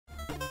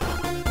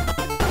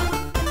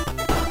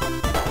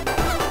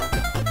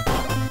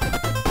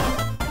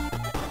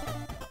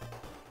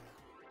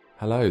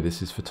Hello,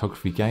 this is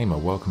Photography Gamer,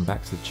 welcome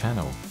back to the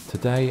channel.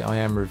 Today I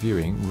am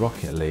reviewing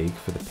Rocket League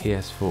for the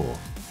PS4.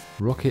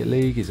 Rocket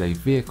League is a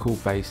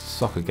vehicle-based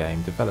soccer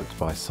game developed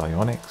by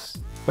Psyonix.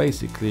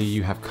 Basically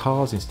you have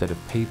cars instead of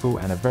people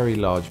and a very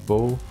large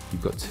ball.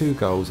 You've got two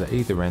goals at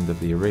either end of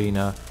the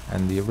arena,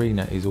 and the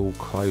arena is all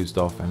closed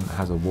off and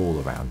has a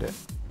wall around it.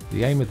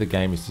 The aim of the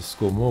game is to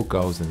score more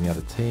goals than the other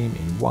team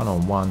in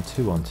 1-on-1,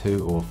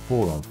 2-on-2 or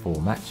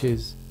 4-on-4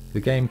 matches. The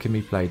game can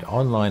be played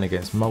online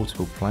against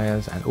multiple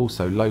players and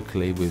also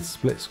locally with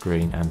split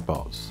screen and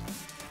bots.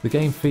 The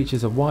game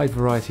features a wide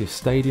variety of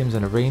stadiums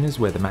and arenas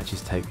where the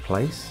matches take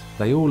place.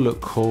 They all look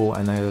cool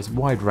and they are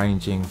wide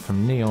ranging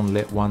from neon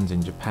lit ones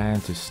in Japan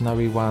to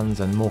snowy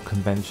ones and more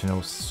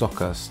conventional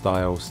soccer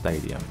style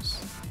stadiums.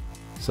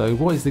 So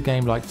what is the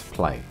game like to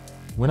play?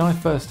 When I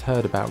first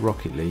heard about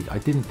Rocket League I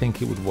didn't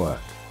think it would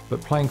work, but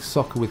playing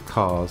soccer with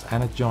cars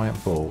and a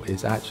giant ball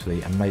is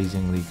actually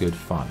amazingly good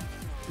fun.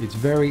 It's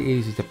very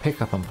easy to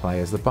pick up and play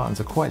as the buttons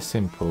are quite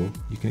simple.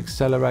 You can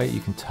accelerate,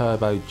 you can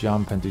turbo,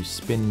 jump and do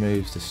spin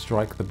moves to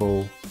strike the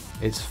ball.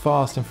 It's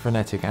fast and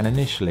frenetic, and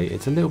initially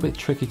it's a little bit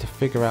tricky to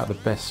figure out the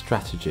best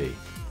strategy.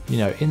 You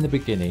know, in the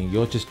beginning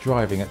you're just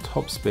driving at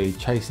top speed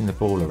chasing the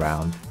ball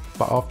around,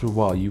 but after a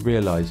while you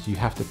realise you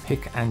have to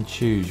pick and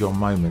choose your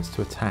moments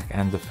to attack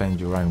and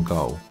defend your own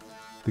goal.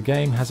 The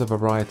game has a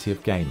variety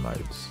of game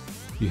modes.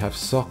 You have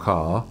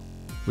soccer,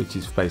 which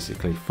is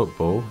basically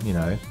football, you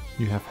know.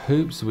 You have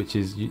hoops, which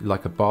is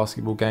like a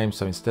basketball game,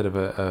 so instead of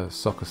a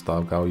soccer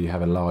style goal you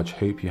have a large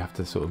hoop. You have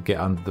to sort of get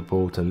under the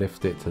ball to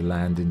lift it to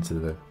land into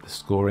the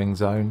scoring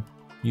zone.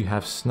 You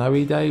have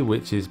snowy day,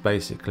 which is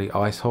basically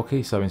ice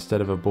hockey, so instead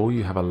of a ball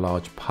you have a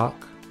large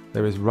puck.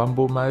 There is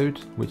rumble mode,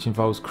 which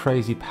involves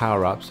crazy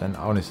power-ups, and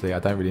honestly I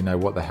don't really know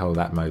what the hell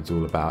that mode's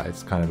all about.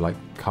 It's kind of like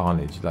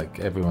carnage, like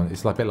everyone,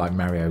 it's like a bit like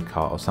Mario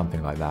Kart or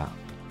something like that.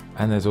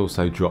 And there's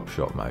also drop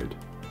shot mode.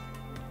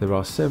 There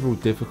are several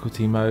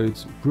difficulty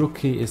modes.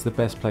 Rookie is the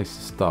best place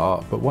to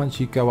start, but once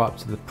you go up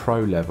to the pro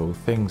level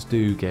things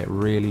do get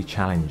really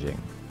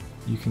challenging.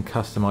 You can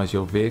customize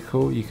your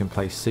vehicle, you can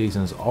play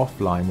seasons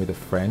offline with a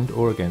friend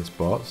or against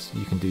bots,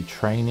 you can do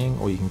training,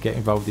 or you can get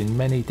involved in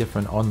many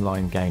different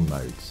online game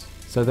modes.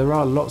 So there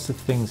are lots of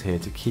things here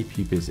to keep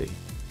you busy.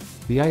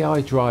 The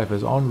AI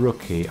drivers on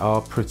Rookie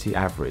are pretty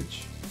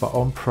average, but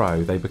on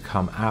Pro they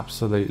become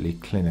absolutely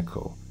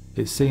clinical.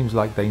 It seems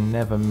like they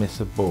never miss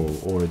a ball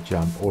or a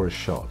jump or a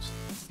shot.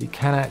 It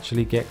can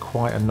actually get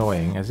quite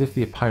annoying, as if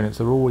the opponents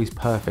are always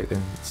perfect,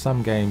 and in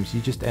some games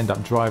you just end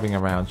up driving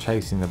around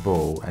chasing the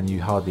ball and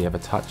you hardly ever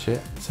touch it,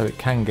 so it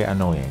can get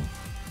annoying.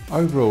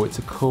 Overall it's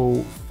a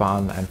cool,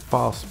 fun and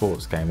fast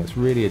sports game that's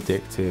really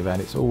addictive,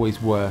 and it's always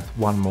worth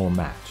one more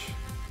match.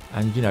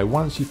 And you know,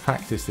 once you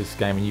practice this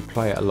game and you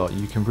play it a lot,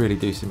 you can really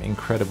do some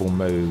incredible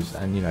moves,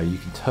 and you know, you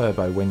can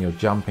turbo when you're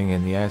jumping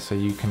in the air, so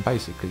you can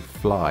basically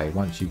fly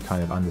once you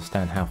kind of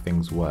understand how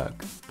things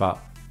work. But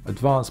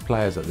advanced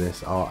players at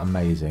this are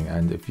amazing,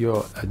 and if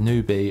you're a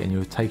newbie and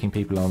you're taking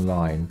people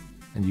online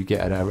and you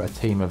get a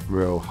team of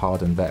real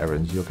hardened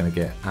veterans, you're going to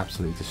get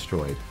absolutely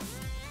destroyed.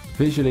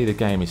 Visually the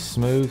game is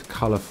smooth,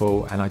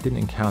 colourful, and I didn't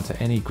encounter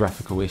any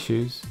graphical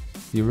issues.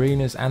 The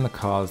arenas and the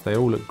cars, they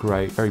all look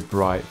great, very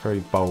bright,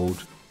 very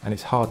bold. And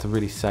it's hard to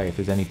really say if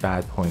there's any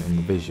bad point in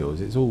the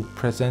visuals. It's all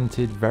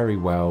presented very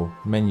well,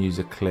 menus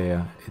are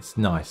clear, it's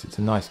nice, it's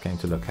a nice game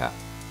to look at.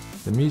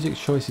 The music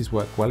choices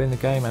work well in the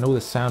game, and all the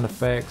sound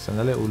effects and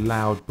the little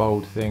loud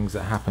bold things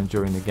that happen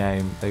during the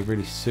game, they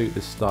really suit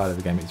the style of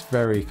the game. It's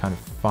very kind of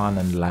fun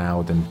and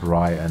loud and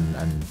bright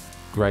and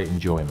great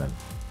enjoyment.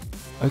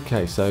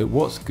 Okay, so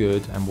what's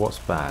good and what's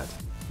bad?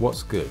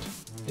 What's good?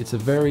 It's a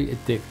very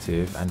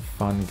addictive and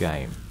fun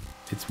game.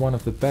 It's one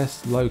of the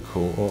best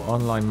local or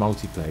online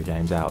multiplayer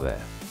games out there.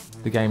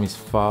 The game is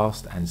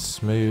fast and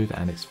smooth,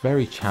 and it's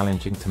very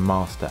challenging to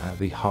master at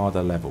the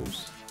harder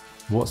levels.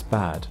 What's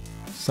bad?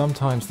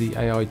 Sometimes the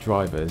AI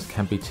drivers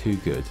can be too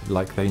good,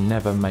 like they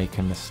never make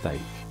a mistake.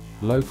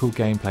 Local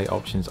gameplay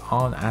options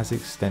aren't as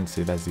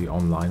extensive as the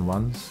online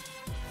ones.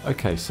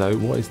 Okay, so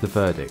what is the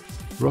verdict?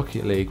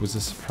 Rocket League was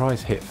a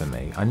surprise hit for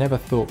me. I never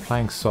thought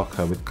playing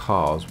soccer with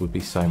cars would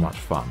be so much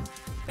fun.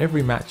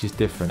 Every match is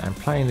different, and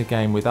playing the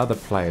game with other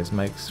players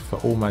makes for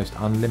almost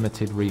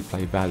unlimited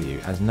replay value,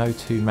 as no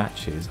two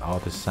matches are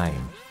the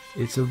same.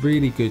 It's a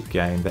really good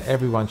game that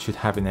everyone should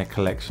have in their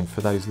collection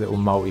for those little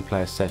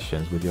multiplayer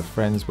sessions with your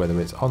friends, whether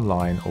it's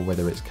online or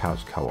whether it's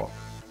couch co-op.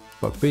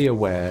 But be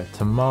aware,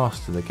 to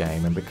master the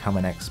game and become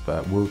an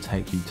expert will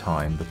take you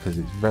time, because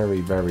it's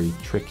very, very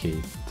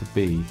tricky to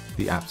be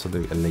the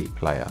absolute elite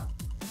player.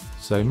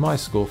 So my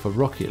score for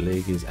Rocket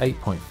League is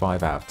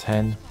 8.5 out of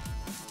 10.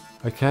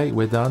 Okay,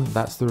 we're done.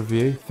 That's the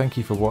review. Thank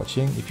you for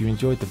watching. If you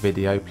enjoyed the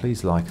video,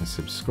 please like and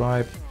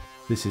subscribe.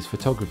 This is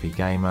Photography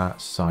Gamer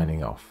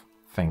signing off.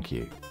 Thank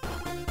you.